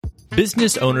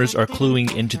Business owners are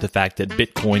cluing into the fact that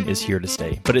Bitcoin is here to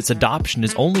stay, but its adoption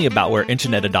is only about where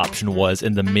internet adoption was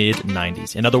in the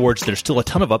mid-90s. In other words, there's still a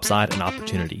ton of upside and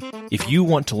opportunity. If you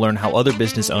want to learn how other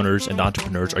business owners and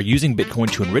entrepreneurs are using Bitcoin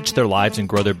to enrich their lives and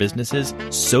grow their businesses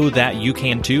so that you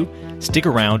can too, stick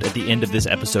around at the end of this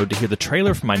episode to hear the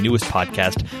trailer for my newest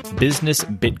podcast, Business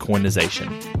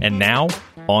Bitcoinization. And now,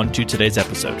 on to today's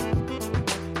episode.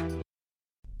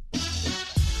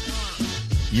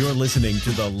 You're listening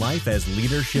to the Life as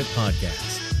Leadership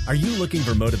Podcast. Are you looking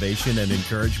for motivation and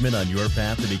encouragement on your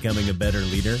path to becoming a better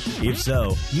leader? If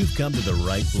so, you've come to the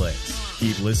right place.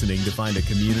 Keep listening to find a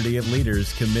community of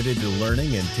leaders committed to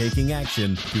learning and taking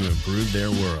action to improve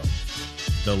their world.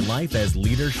 The Life as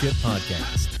Leadership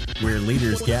Podcast, where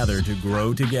leaders gather to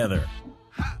grow together.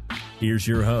 Here's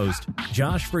your host,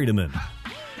 Josh Friedemann.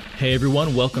 Hey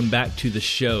everyone, welcome back to the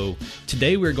show.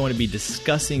 Today we're going to be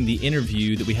discussing the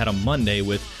interview that we had on Monday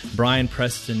with Brian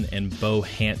Preston and Bo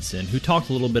Hanson, who talked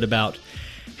a little bit about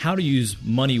how to use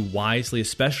money wisely,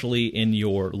 especially in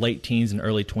your late teens and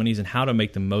early 20s, and how to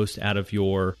make the most out of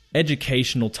your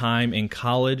educational time in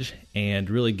college and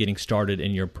really getting started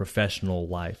in your professional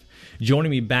life.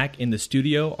 Joining me back in the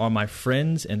studio are my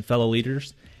friends and fellow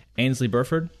leaders, Ainsley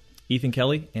Burford, Ethan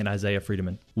Kelly, and Isaiah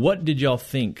Friedemann. What did y'all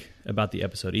think about the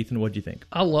episode? Ethan, what did you think?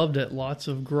 I loved it. Lots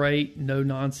of great,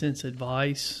 no-nonsense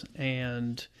advice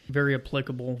and very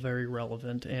applicable, very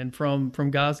relevant, and from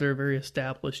guys that are very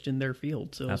established in their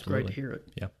field. So it's great to hear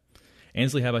it. Yeah.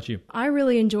 Ainsley, how about you? I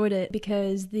really enjoyed it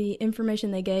because the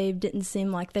information they gave didn't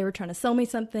seem like they were trying to sell me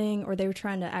something or they were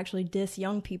trying to actually diss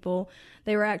young people.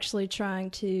 They were actually trying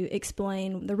to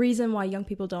explain the reason why young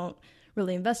people don't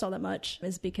really invest all that much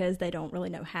is because they don't really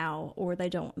know how, or they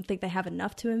don't think they have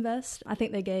enough to invest. I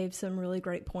think they gave some really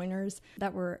great pointers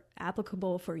that were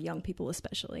applicable for young people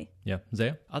especially. Yeah.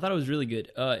 Zaya? I thought it was really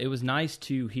good. It was nice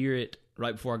to hear it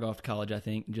right before I go off to college, I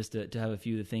think, just to have a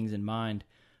few of the things in mind.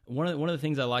 One of the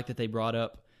things I liked that they brought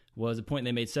up was a point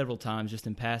they made several times just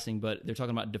in passing, but they're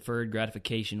talking about deferred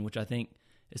gratification, which I think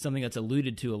is something that's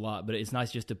alluded to a lot, but it's nice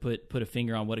just to put a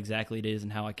finger on what exactly it is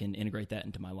and how I can integrate that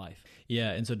into my life.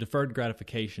 Yeah, and so deferred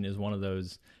gratification is one of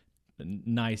those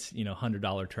nice,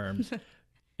 $100 terms.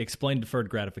 Explain deferred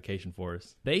gratification for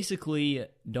us. Basically,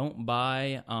 don't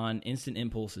buy on instant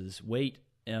impulses. Wait,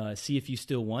 see if you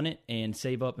still want it, and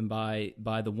save up and buy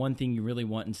the one thing you really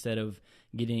want instead of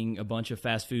getting a bunch of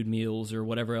fast food meals or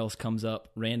whatever else comes up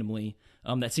randomly.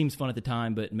 That seems fun at the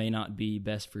time, but may not be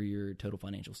best for your total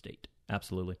financial state.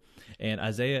 Absolutely. And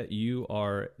Isaiah, you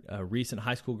are a recent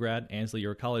high school grad. Ainsley,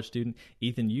 you're a college student.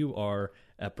 Ethan, you are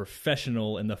a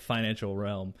professional in the financial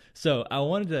realm. So I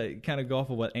wanted to kind of go off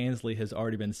of what Ainsley has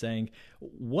already been saying.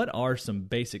 What are some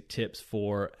basic tips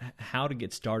for how to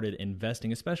get started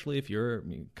investing, especially if you're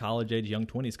college age, young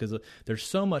 20s? Because there's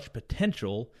so much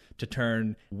potential to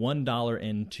turn $1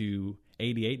 into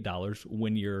 $88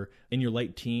 when you're in your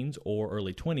late teens or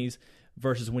early 20s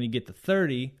versus when you get to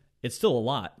 30, it's still a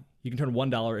lot. You can turn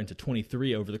 $1 into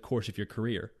 $23 over the course of your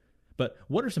career. But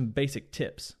what are some basic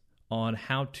tips on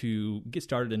how to get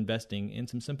started investing in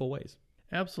some simple ways?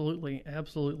 Absolutely.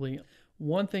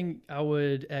 One thing I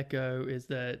would echo is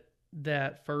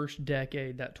that first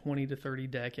decade, that 20 to 30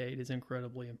 decade is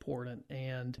incredibly important.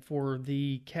 And for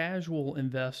the casual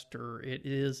investor, it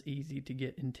is easy to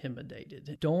get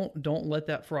intimidated. Don't let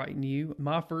that frighten you.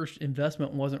 My first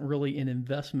investment wasn't really an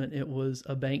investment. It was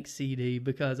a bank CD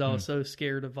because I was so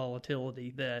scared of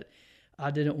volatility that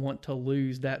I didn't want to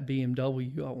lose that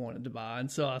BMW I wanted to buy. And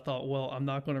so I thought, well, I'm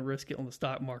not going to risk it on the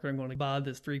stock market. I'm going to buy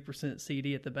this 3%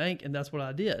 CD at the bank. And that's what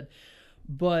I did.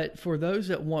 But for those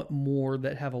that want more,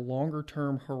 that have a longer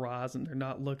term horizon,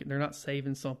 they're not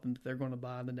saving something that they're going to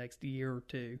buy in the next year or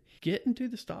two. Get into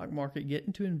the stock market, get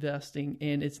into investing,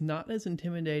 and it's not as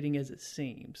intimidating as it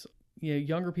seems.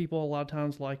 Younger people a lot of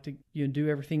times like to do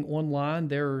everything online.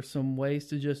 There are some ways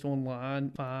to just online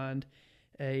find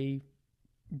a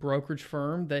brokerage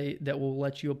firm that will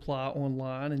let you apply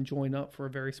online and join up for a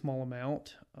very small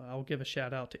amount. I'll give a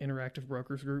shout out to Interactive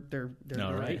Brokers Group. They're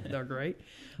All great. Right. They're great.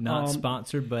 Not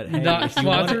sponsored, but hey, not if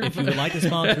sponsored. You would like to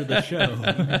sponsor the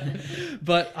show.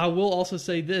 But I will also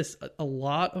say this: a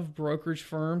lot of brokerage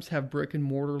firms have brick and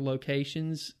mortar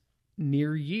locations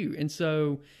near you, and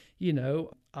so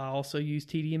I also use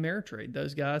TD Ameritrade.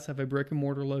 Those guys have a brick and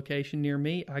mortar location near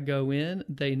me. I go in,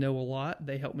 they know a lot.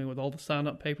 They help me with all the sign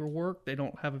up paperwork. They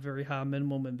don't have a very high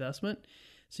minimum investment.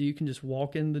 So you can just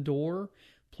walk in the door,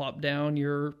 plop down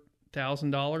your $1,000,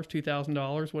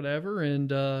 $2,000, whatever, and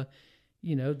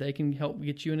they can help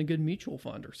get you in a good mutual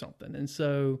fund or something. And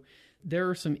so there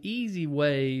are some easy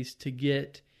ways to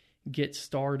get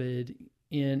started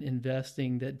in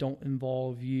investing that don't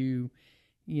involve you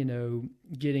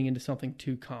getting into something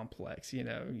too complex.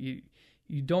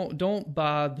 You don't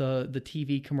buy the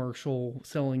TV commercial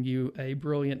selling you a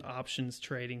brilliant options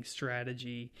trading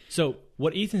strategy. So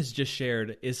what Ethan's just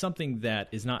shared is something that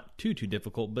is not too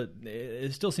difficult, but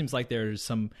it still seems like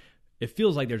it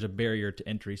feels like there's a barrier to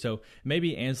entry. So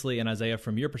maybe Ansley and Isaiah,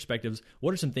 from your perspectives,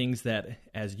 what are some things that,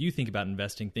 as you think about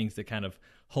investing, things that kind of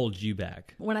hold you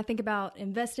back? When I think about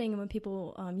investing and when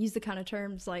people use the kind of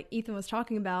terms like Ethan was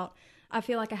talking about, I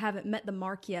feel like I haven't met the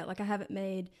mark yet. Like I haven't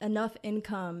made enough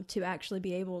income to actually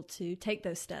be able to take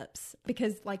those steps.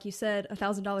 Because like you said,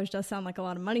 $1,000 does sound like a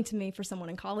lot of money to me for someone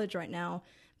in college right now.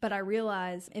 But I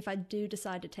realize if I do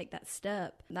decide to take that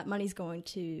step, that money's going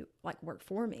to work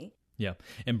for me. Yeah.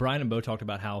 And Brian and Bo talked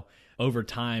about how over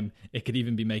time it could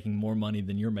even be making more money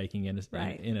than you're making in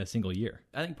a single year.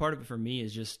 I think part of it for me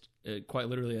is just quite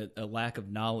literally a lack of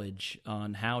knowledge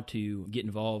on how to get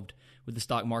involved with the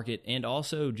stock market, and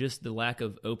also just the lack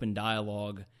of open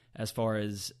dialogue as far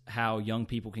as how young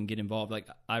people can get involved. Like,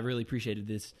 I really appreciated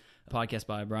this podcast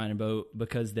by Brian and Bo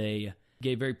because they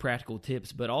gave very practical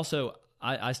tips, but also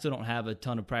I still don't have a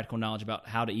ton of practical knowledge about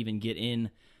how to even get in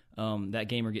that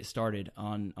game or get started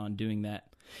on doing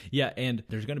that. Yeah, and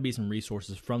there's going to be some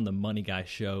resources from the Money Guy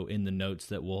Show in the notes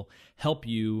that will help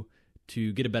you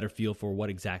to get a better feel for what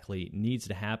exactly needs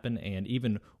to happen and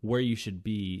even where you should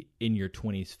be in your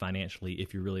 20s financially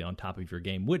if you're really on top of your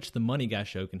game, which the Money Guy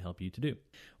Show can help you to do.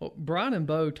 Well, Brian and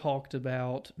Bo talked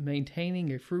about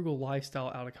maintaining a frugal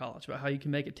lifestyle out of college, about how you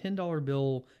can make a $10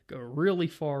 bill go really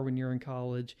far when you're in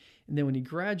college, and then when you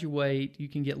graduate, you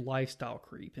can get lifestyle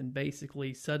creep, and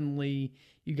basically suddenly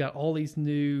you got all these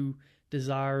new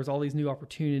desires, all these new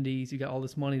opportunities, you got all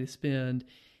this money to spend,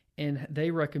 and they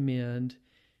recommend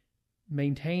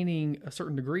maintaining a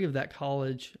certain degree of that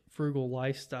college frugal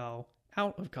lifestyle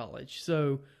out of college.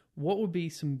 So what would be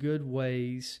some good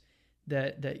ways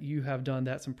that you have done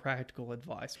that, some practical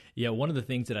advice? Yeah, one of the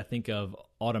things that I think of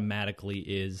automatically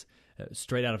is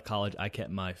straight out of college, I kept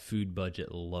my food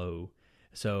budget low.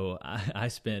 So I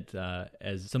spent,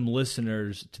 as some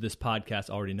listeners to this podcast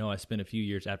already know, I spent a few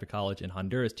years after college in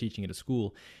Honduras teaching at a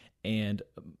school. And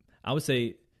I would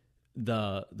say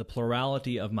the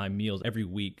plurality of my meals every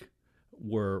week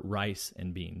were rice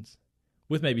and beans,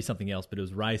 with maybe something else, but it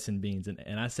was rice and beans.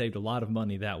 And I saved a lot of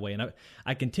money that way. And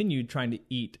I continued trying to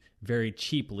eat very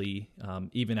cheaply,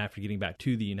 even after getting back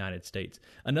to the United States.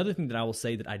 Another thing that I will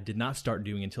say that I did not start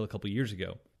doing until a couple of years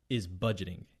ago is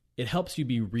budgeting. It helps you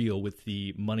be real with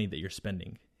the money that you're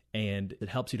spending, and it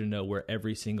helps you to know where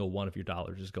every single one of your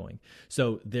dollars is going.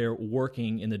 So they're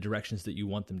working in the directions that you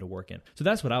want them to work in. So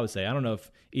that's what I would say. I don't know if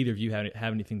either of you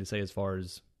have anything to say as far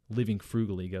as living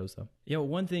frugally goes, though. Yeah, well,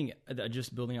 one thing,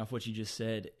 just building off what you just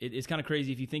said, it's kind of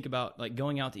crazy if you think about like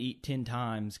going out to eat 10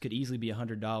 times could easily be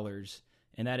 $100,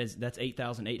 and that's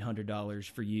 $8,800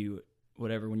 for you,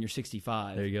 whatever, when you're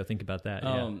 65. There you go. Think about that.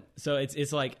 So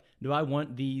it's like, do I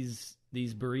want these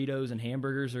burritos and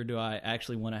hamburgers, or do I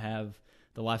actually want to have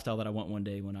the lifestyle that I want one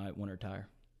day when I want to retire?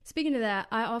 Speaking of that,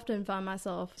 I often find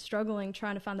myself struggling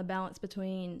trying to find the balance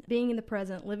between being in the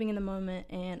present, living in the moment,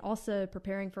 and also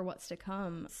preparing for what's to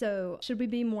come. So should we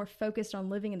be more focused on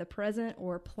living in the present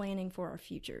or planning for our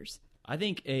futures? I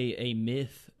think a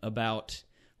myth about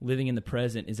living in the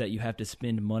present is that you have to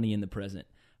spend money in the present.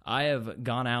 I have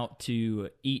gone out to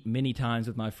eat many times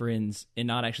with my friends and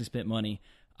not actually spent money.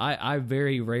 I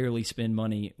very rarely spend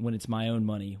money when it's my own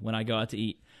money when I go out to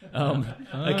eat.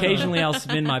 Occasionally I'll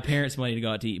spend my parents' money to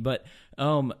go out to eat, but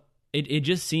it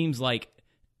just seems like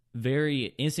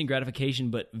very instant gratification,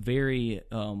 but very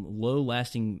low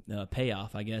lasting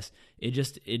payoff, I guess.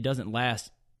 It doesn't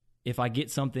last. If I get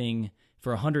something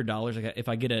for $100, like if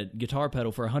I get a guitar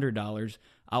pedal for $100,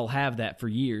 I'll have that for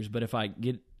years. But if I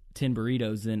get 10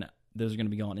 burritos, then those are going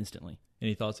to be gone instantly.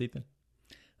 Any thoughts, Ethan?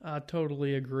 I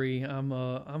totally agree. I'm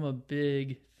a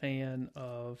big fan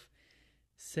of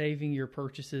saving your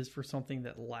purchases for something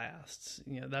that lasts.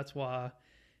 That's why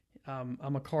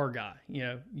I'm a car guy.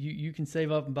 You can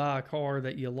save up and buy a car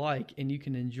that you like, and you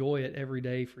can enjoy it every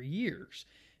day for years.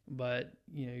 But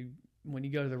when you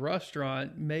go to the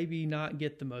restaurant, maybe not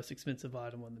get the most expensive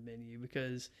item on the menu,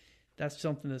 because that's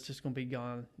something that's just going to be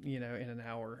gone, in an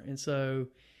hour. And so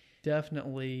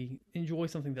definitely enjoy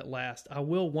something that lasts.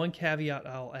 One caveat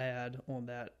I'll add on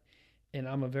that, and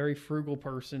I'm a very frugal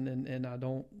person, and I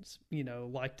don't,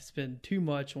 like to spend too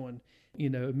much on,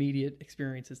 immediate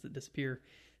experiences that disappear.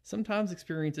 Sometimes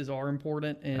experiences are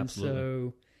important. And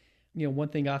Absolutely. So, one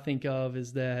thing I think of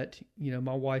is that,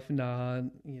 my wife and I,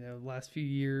 last few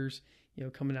years,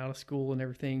 coming out of school and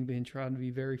everything, trying to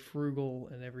be very frugal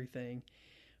and everything.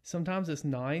 sometimes it's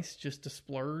nice just to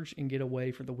splurge and get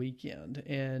away for the weekend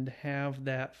and have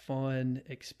that fun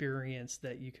experience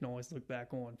that you can always look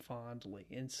back on fondly.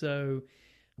 And so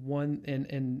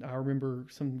and I remember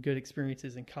some good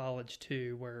experiences in college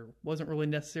too, where it wasn't really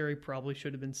necessary, probably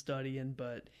should have been studying,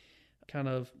 but kind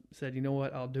of said, you know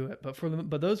what, I'll do it.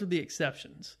 But those are the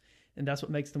exceptions. And that's what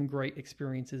makes them great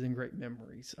experiences and great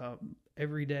memories.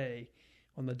 Every day,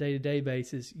 on the day-to-day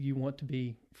basis, you want to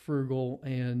be frugal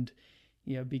and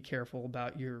be careful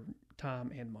about your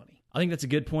time and money. I think that's a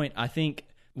good point. I think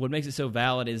what makes it so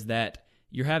valid is that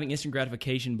you're having instant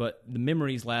gratification, but the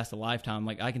memories last a lifetime.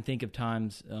 Like, I can think of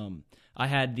times I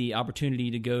had the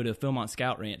opportunity to go to Philmont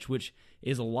Scout Ranch, which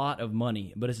is a lot of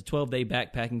money, but it's a 12-day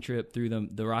backpacking trip through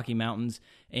the Rocky Mountains,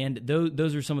 and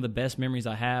those are some of the best memories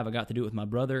I have. I got to do it with my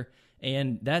brother,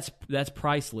 and that's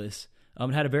priceless.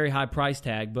 It had a very high price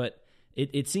tag, but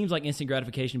it seems like instant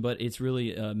gratification, but it's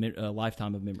really a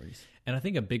lifetime of memories. And I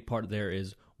think a big part there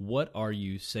is, what are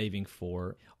you saving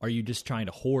for? Are you just trying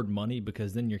to hoard money?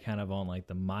 Because then you're kind of on like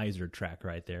the miser track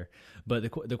right there. But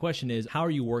the question is, how are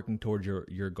you working towards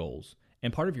your goals?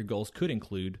 And part of your goals could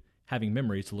include having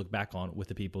memories to look back on with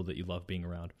the people that you love being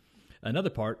around.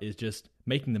 Another part is just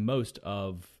making the most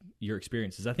of your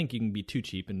experiences. I think you can be too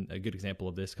cheap, and a good example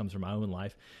of this comes from my own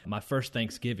life. My first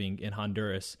Thanksgiving in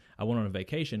Honduras, I went on a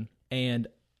vacation, and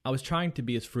I was trying to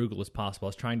be as frugal as possible. I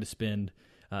was trying to spend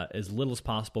as little as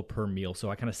possible per meal. So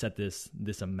I kind of set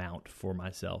this amount for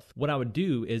myself. What I would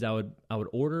do is I would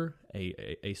order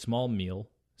a small meal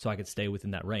so I could stay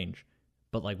within that range.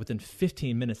 But like within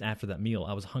 15 minutes after that meal,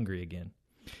 I was hungry again.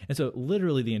 And so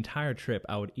literally the entire trip,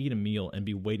 I would eat a meal and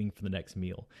be waiting for the next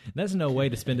meal. And that's no way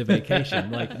to spend a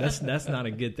vacation. Like that's not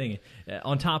a good thing.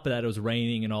 On top of that, it was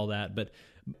raining and all that. But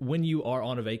when you are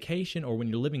on a vacation or when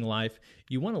you're living life,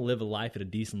 you want to live a life at a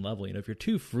decent level. If you're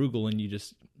too frugal and you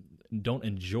just don't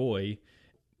enjoy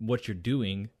what you're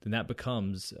doing, then that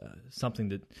becomes something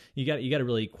that you got to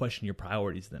really question your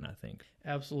priorities then, I think.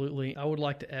 Absolutely. I would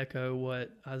like to echo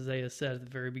what Isaiah said at the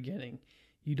very beginning.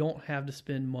 You don't have to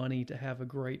spend money to have a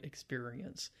great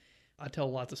experience. I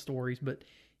tell lots of stories, but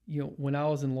when I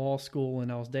was in law school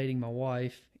and I was dating my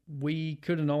wife, we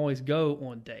couldn't always go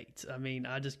on dates. I mean,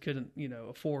 I just couldn't,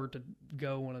 afford to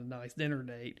go on a nice dinner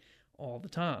date all the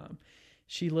time.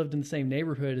 She lived in the same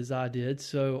neighborhood as I did,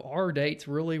 so our dates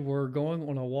really were going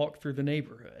on a walk through the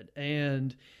neighborhood.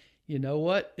 And you know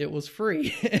what? It was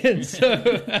free. And so,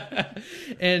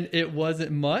 and it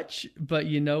wasn't much, but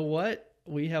you know what?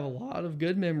 We have a lot of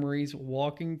good memories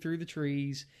walking through the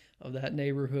trees of that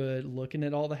neighborhood, looking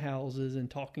at all the houses and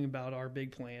talking about our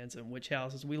big plans and which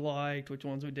houses we liked, which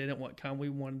ones we didn't, what kind we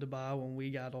wanted to buy when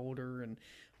we got older, and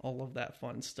all of that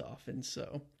fun stuff. And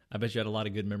so I bet you had a lot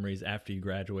of good memories after you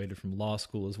graduated from law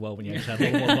school as well, when you actually had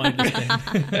a little more money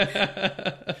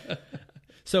to spend.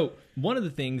 So one of the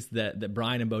things that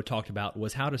Brian and Bo talked about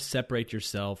was how to separate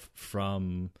yourself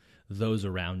from those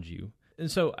around you. And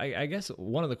so I guess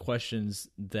one of the questions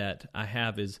that I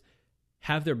have is,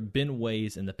 have there been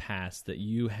ways in the past that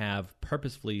you have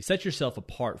purposefully set yourself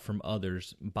apart from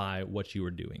others by what you were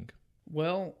doing?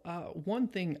 Well, one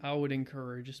thing I would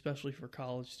encourage, especially for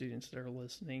college students that are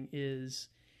listening, is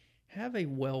have a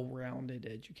well-rounded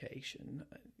education.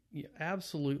 You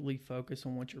absolutely focus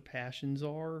on what your passions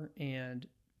are and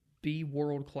be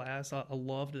world-class. I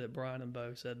loved that Brian and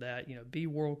Bo said that. Be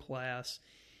world-class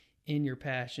in your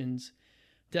passions.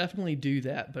 Definitely do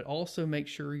that, but also make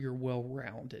sure you're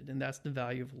well-rounded, and that's the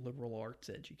value of a liberal arts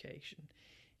education.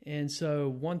 And so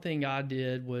one thing I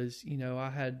did was,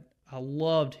 I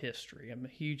loved history. I'm a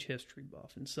huge history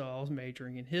buff, and so I was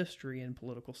majoring in history and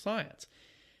political science.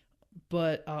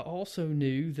 But I also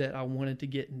knew that I wanted to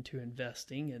get into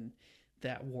investing in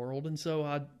that world, and so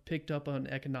I picked up an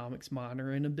economics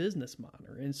minor and a business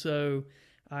minor. And so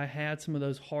I had some of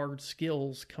those hard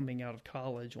skills coming out of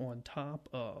college on top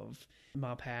of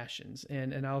my passions.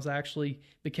 And I was actually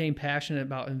became passionate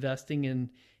about investing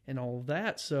and all of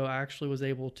that. So I actually was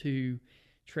able to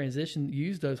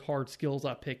use those hard skills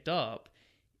I picked up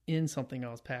in something I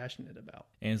was passionate about.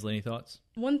 Ansley, any thoughts?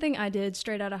 One thing I did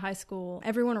straight out of high school,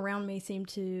 everyone around me seemed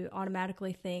to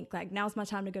automatically think, like, now's my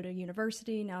time to go to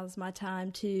university, now's my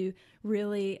time to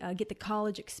really get the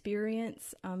college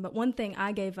experience. But one thing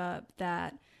I gave up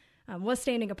that was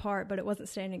standing apart, but it wasn't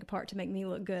standing apart to make me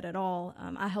look good at all.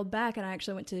 I held back, and I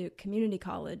actually went to community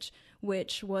college,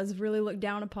 which was really looked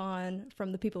down upon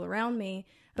from the people around me.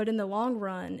 But in the long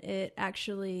run, it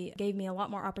actually gave me a lot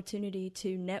more opportunity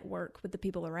to network with the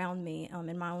people around me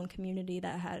in my own community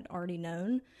that I had already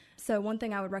known. So one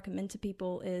thing I would recommend to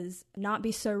people is not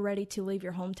be so ready to leave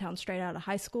your hometown straight out of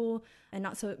high school, and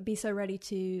not be so ready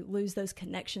to lose those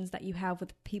connections that you have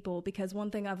with people. Because one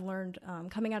thing I've learned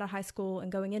coming out of high school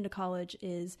and going into college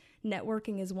is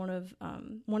networking is one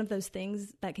of those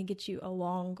things that can get you a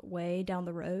long way down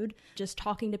the road. Just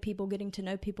talking to people, getting to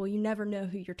know people, you never know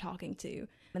who you're talking to.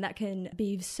 And that can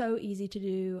be so easy to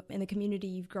do in the community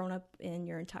you've grown up in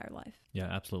your entire life. Yeah,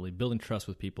 absolutely. Building trust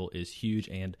with people is huge.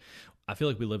 And I feel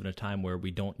like we live in a time where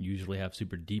we don't usually have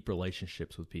super deep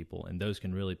relationships with people, and those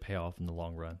can really pay off in the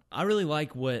long run. I really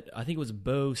like what I think it was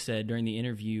Bo said during the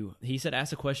interview. He said, ask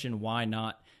the question, why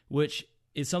not? Which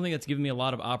is something that's given me a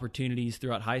lot of opportunities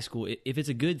throughout high school. If it's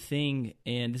a good thing,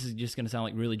 and this is just going to sound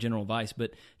like really general advice,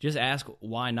 but just ask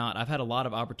why not. I've had a lot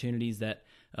of opportunities that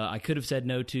I could have said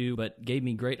no to, but gave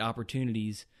me great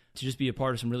opportunities to just be a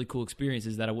part of some really cool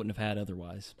experiences that I wouldn't have had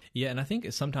otherwise. Yeah, and I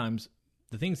think sometimes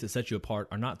the things that set you apart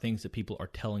are not things that people are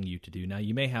telling you to do. Now,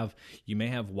 you may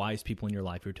have wise people in your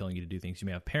life who are telling you to do things. You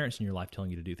may have parents in your life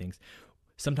telling you to do things.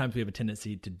 Sometimes we have a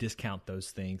tendency to discount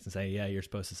those things and say, yeah, you're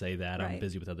supposed to say that. Right. I'm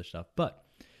busy with other stuff. But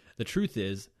the truth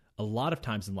is, a lot of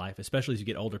times in life, especially as you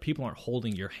get older, people aren't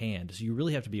holding your hand. So you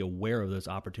really have to be aware of those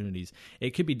opportunities.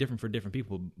 It could be different for different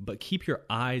people, but keep your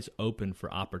eyes open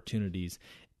for opportunities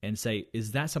and say,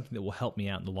 is that something that will help me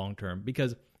out in the long term?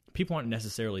 Because people aren't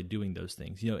necessarily doing those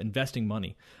things. Investing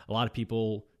money. A lot of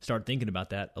people start thinking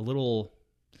about that a little,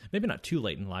 maybe not too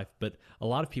late in life, but a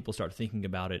lot of people start thinking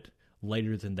about it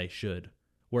later than they should.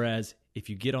 Whereas if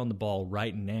you get on the ball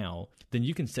right now, then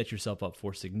you can set yourself up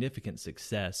for significant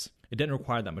success. It doesn't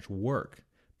require that much work,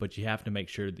 but you have to make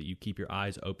sure that you keep your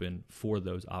eyes open for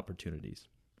those opportunities.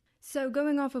 So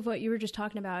going off of what you were just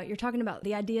talking about, you're talking about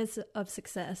the ideas of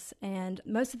success. And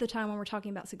most of the time when we're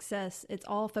talking about success, it's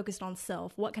all focused on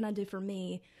self. What can I do for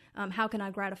me? How can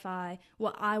I gratify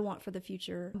what I want for the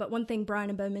future? But one thing Brian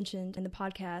and Bo mentioned in the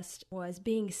podcast was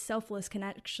being selfless can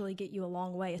actually get you a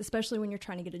long way, especially when you're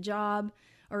trying to get a job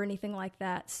or anything like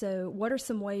that. So what are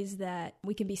some ways that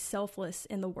we can be selfless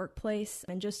in the workplace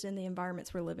and just in the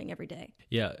environments we're living every day?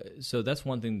 Yeah, so that's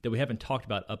one thing that we haven't talked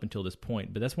about up until this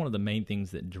point, but that's one of the main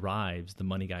things that drives the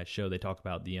Money Guys show. They talk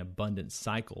about the abundance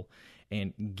cycle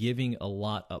and giving a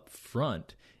lot up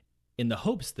front in the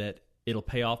hopes that it'll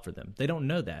pay off for them. They don't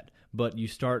know that, but you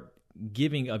start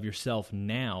giving of yourself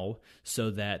now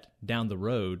so that down the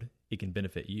road it can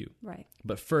benefit you. Right.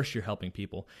 But first you're helping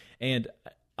people. And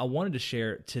I wanted to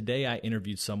share, today I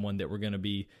interviewed someone that we're going to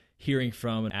be hearing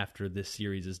from after this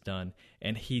series is done,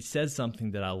 and he said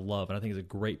something that I love, and I think is a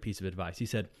great piece of advice. He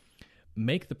said,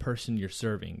 make the person you're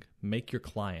serving, make your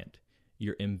client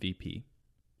your MVP.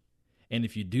 And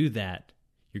if you do that,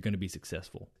 you're going to be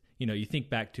successful. You think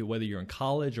back to whether you're in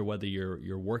college or whether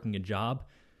you're working a job,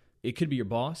 it could be your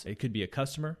boss, it could be a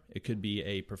customer, it could be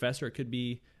a professor, it could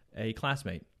be a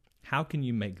classmate. How can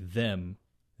you make them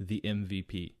the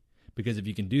MVP? Because if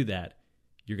you can do that,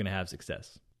 you're going to have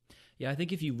success. Yeah, I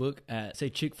think if you look at, say,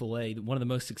 Chick-fil-A, one of the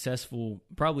most successful,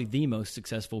 probably the most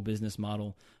successful business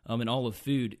model in all of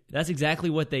food, that's exactly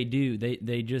what they do.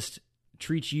 They just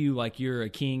treat you like you're a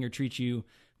king, or treat you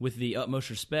with the utmost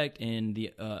respect and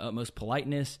the utmost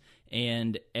politeness,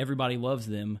 and everybody loves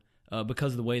them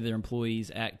because of the way their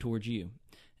employees act towards you.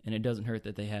 And it doesn't hurt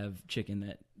that they have chicken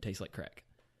that tastes like crack.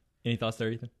 Any thoughts there,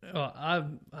 Ethan? I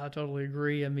totally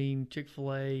agree. I mean,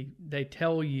 Chick-fil-A, they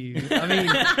tell you.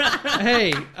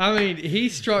 I mean, he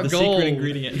struck gold. The secret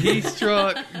ingredient. He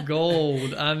struck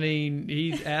gold. I mean,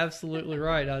 he's absolutely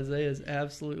right. Isaiah's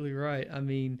absolutely right. I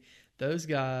mean, those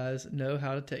guys know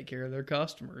how to take care of their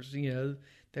customers.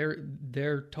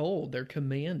 They're told, they're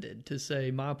commanded to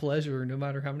say "my pleasure" no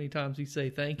matter how many times you say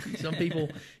thank you. Some people,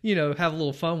 have a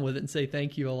little fun with it and say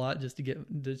thank you a lot just to hear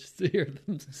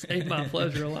them say "my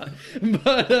pleasure" a lot.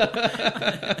 But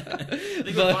I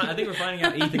think we're finding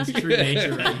out Ethan's true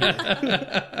nature right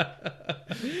here.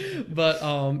 But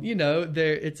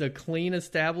it's a clean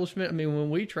establishment. I mean, when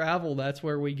we travel, that's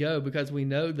where we go because we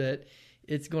know that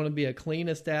it's going to be a clean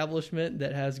establishment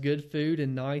that has good food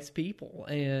and nice people,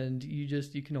 and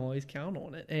you can always count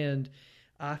on it. And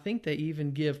I think they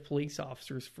even give police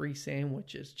officers free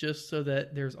sandwiches just so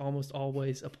that there's almost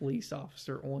always a police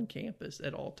officer on campus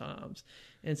at all times.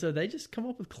 And so they just come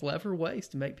up with clever ways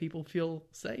to make people feel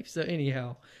safe. So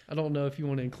anyhow, I don't know if you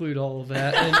want to include all of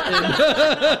that.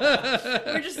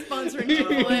 We're just sponsoring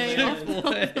Chick-fil-A.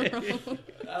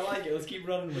 I like it. Let's keep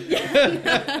running with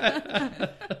it.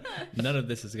 None of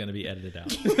this is going to be edited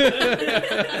out.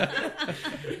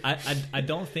 I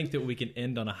don't think that we can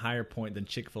end on a higher point than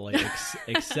Chick-fil-A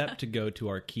except to go to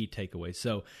our key takeaways.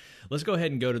 So let's go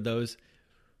ahead and go to those.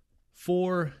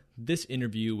 For this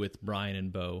interview with Brian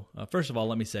and Bo, first of all,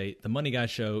 let me say the Money Guy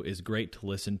Show is great to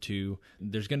listen to.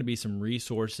 There's going to be some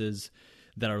resources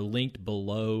that are linked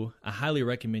below. I highly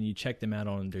recommend you check them out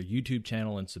on their YouTube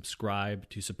channel and subscribe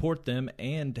to support them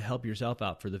and to help yourself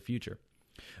out for the future.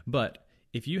 But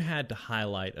if you had to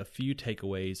highlight a few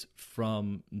takeaways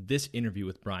from this interview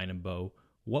with Brian and Bo,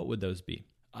 what would those be?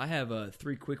 I have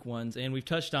 3 quick ones, and we've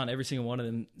touched on every single one of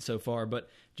them so far, but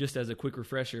just as a quick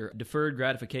refresher, deferred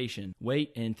gratification.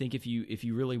 Wait and think if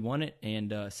you really want it,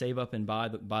 and save up and buy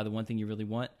the one thing you really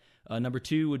want. Number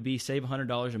 2 would be save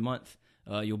 $100 a month.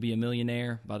 You'll be a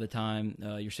millionaire by the time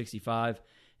you're 65.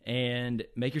 And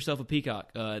make yourself a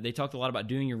peacock. They talked a lot about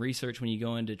doing your research when you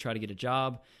go in to try to get a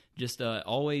job. Just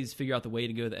always figure out the way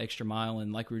to go the extra mile.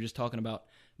 And like we were just talking about,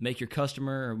 make your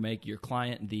customer or make your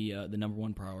client the number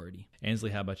one priority. Ansley,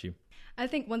 how about you? I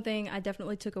think one thing I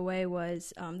definitely took away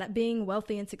was that being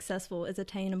wealthy and successful is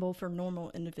attainable for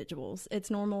normal individuals. It's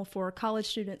normal for college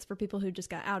students, for people who just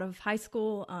got out of high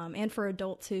school, and for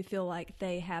adults who feel like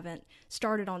they haven't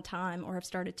started on time or have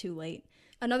started too late.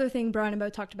 Another thing Brian and Bo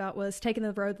talked about was taking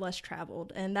the road less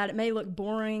traveled, and that it may look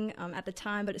boring at the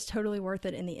time, but it's totally worth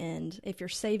it in the end. If you're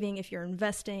saving, if you're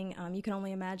investing, you can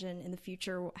only imagine in the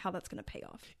future how that's going to pay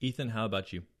off. Ethan, how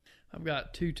about you? I've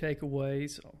got 2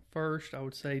 takeaways. First, I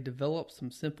would say develop some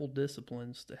simple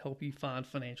disciplines to help you find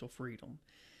financial freedom.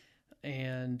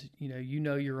 And you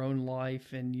know your own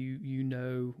life, and you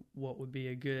know what would be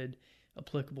a good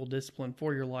applicable discipline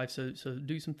for your life. So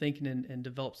do some thinking and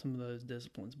develop some of those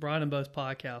disciplines. Brian and Bo's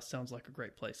podcast sounds like a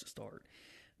great place to start.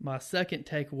 My second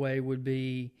takeaway would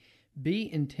be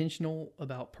intentional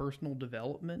about personal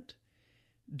development.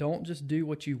 Don't just do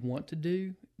what you want to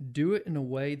do. Do it in a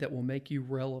way that will make you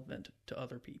relevant to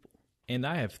other people. And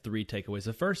I have 3 takeaways.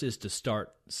 The first is to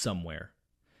start somewhere.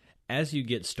 As you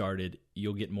get started,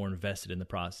 you'll get more invested in the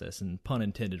process, and pun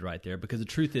intended right there, because the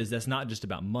truth is that's not just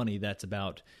about money, that's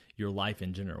about your life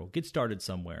in general. Get started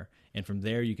somewhere, and from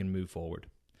there you can move forward.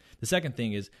 The second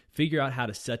thing is figure out how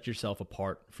to set yourself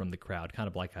apart from the crowd, kind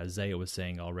of like Isaiah was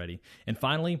saying already. And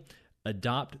finally,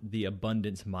 adopt the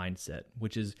abundance mindset,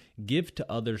 which is give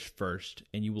to others first,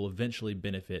 and you will eventually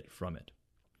benefit from it.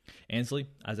 Ansley,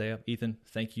 Isaiah, Ethan,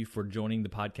 thank you for joining the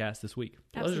podcast this week.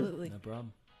 Absolutely. No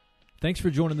problem. Thanks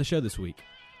for joining the show this week.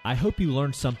 I hope you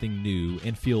learned something new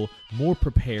and feel more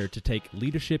prepared to take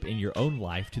leadership in your own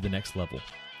life to the next level.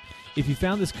 If you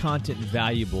found this content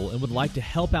valuable and would like to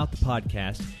help out the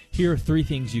podcast, here are 3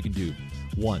 things you can do.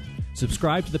 1,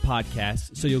 subscribe to the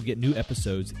podcast so you'll get new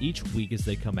episodes each week as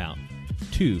they come out.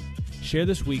 2, share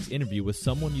this week's interview with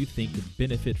someone you think could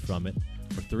benefit from it.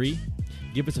 Or 3,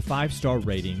 give us a 5-star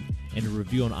rating and a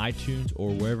review on iTunes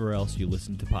or wherever else you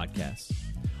listen to podcasts.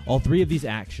 All 3 of these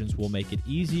actions will make it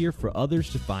easier for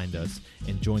others to find us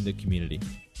and join the community.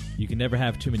 You can never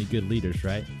have too many good leaders,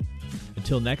 right?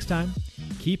 Until next time,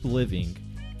 keep living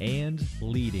and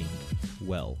leading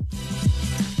well.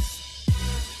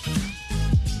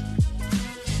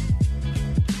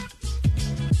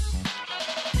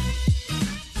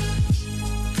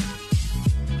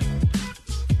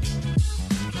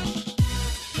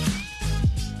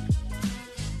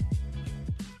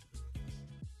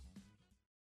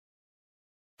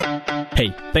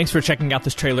 Hey, thanks for checking out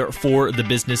this trailer for the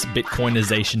Business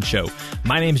Bitcoinization Show.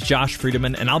 My name's Josh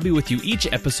Friedemann, and I'll be with you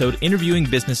each episode interviewing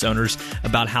business owners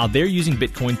about how they're using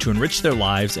Bitcoin to enrich their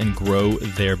lives and grow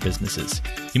their businesses.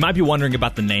 You might be wondering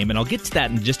about the name, and I'll get to that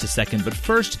in just a second, but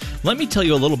first, let me tell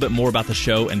you a little bit more about the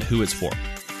show and who it's for.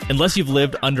 Unless you've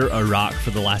lived under a rock for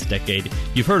the last decade,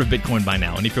 you've heard of Bitcoin by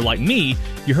now. And if you're like me,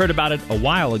 you heard about it a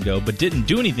while ago, but didn't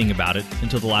do anything about it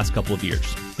until the last couple of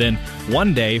years. Then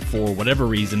one day, for whatever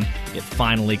reason, it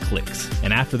finally clicks.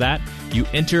 And after that, you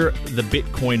enter the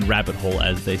Bitcoin rabbit hole,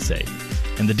 as they say.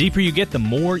 And the deeper you get, the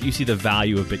more you see the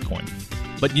value of Bitcoin.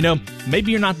 But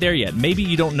maybe you're not there yet. Maybe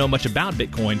you don't know much about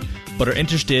Bitcoin, but are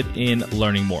interested in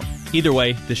learning more. Either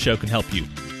way, this show can help you.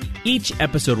 Each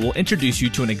episode will introduce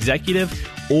you to an executive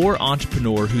or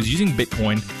entrepreneur who's using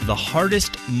Bitcoin, the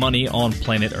hardest money on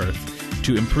planet Earth,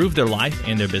 to improve their life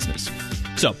and their business.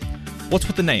 So, what's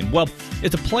with the name? Well,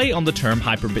 it's a play on the term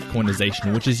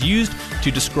hyper-Bitcoinization, which is used to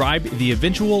describe the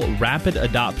eventual rapid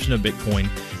adoption of Bitcoin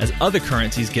as other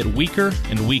currencies get weaker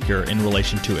and weaker in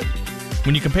relation to it.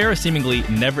 When you compare a seemingly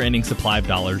never-ending supply of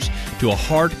dollars to a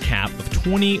hard cap of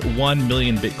 21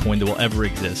 million Bitcoin that will ever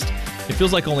exist, it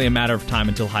feels like only a matter of time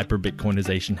until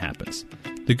hyper-Bitcoinization happens.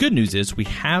 The good news is we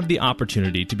have the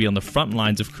opportunity to be on the front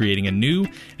lines of creating a new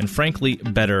and frankly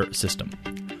better system.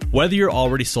 Whether you're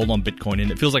already sold on Bitcoin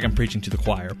and it feels like I'm preaching to the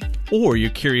choir, or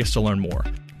you're curious to learn more,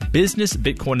 Business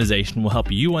Bitcoinization will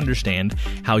help you understand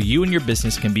how you and your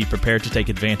business can be prepared to take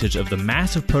advantage of the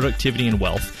massive productivity and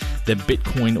wealth that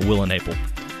Bitcoin will enable.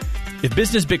 If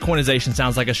Business Bitcoinization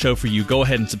sounds like a show for you, go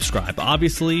ahead and subscribe.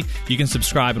 Obviously, you can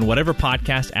subscribe in whatever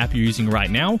podcast app you're using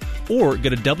right now, or go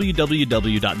to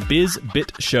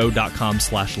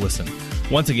www.bizbitshow.com/listen.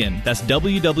 Once again, that's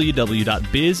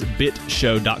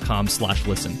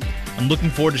www.bizbitshow.com/listen. I'm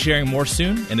looking forward to sharing more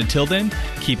soon, and until then,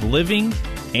 keep living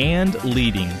and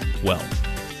leading well.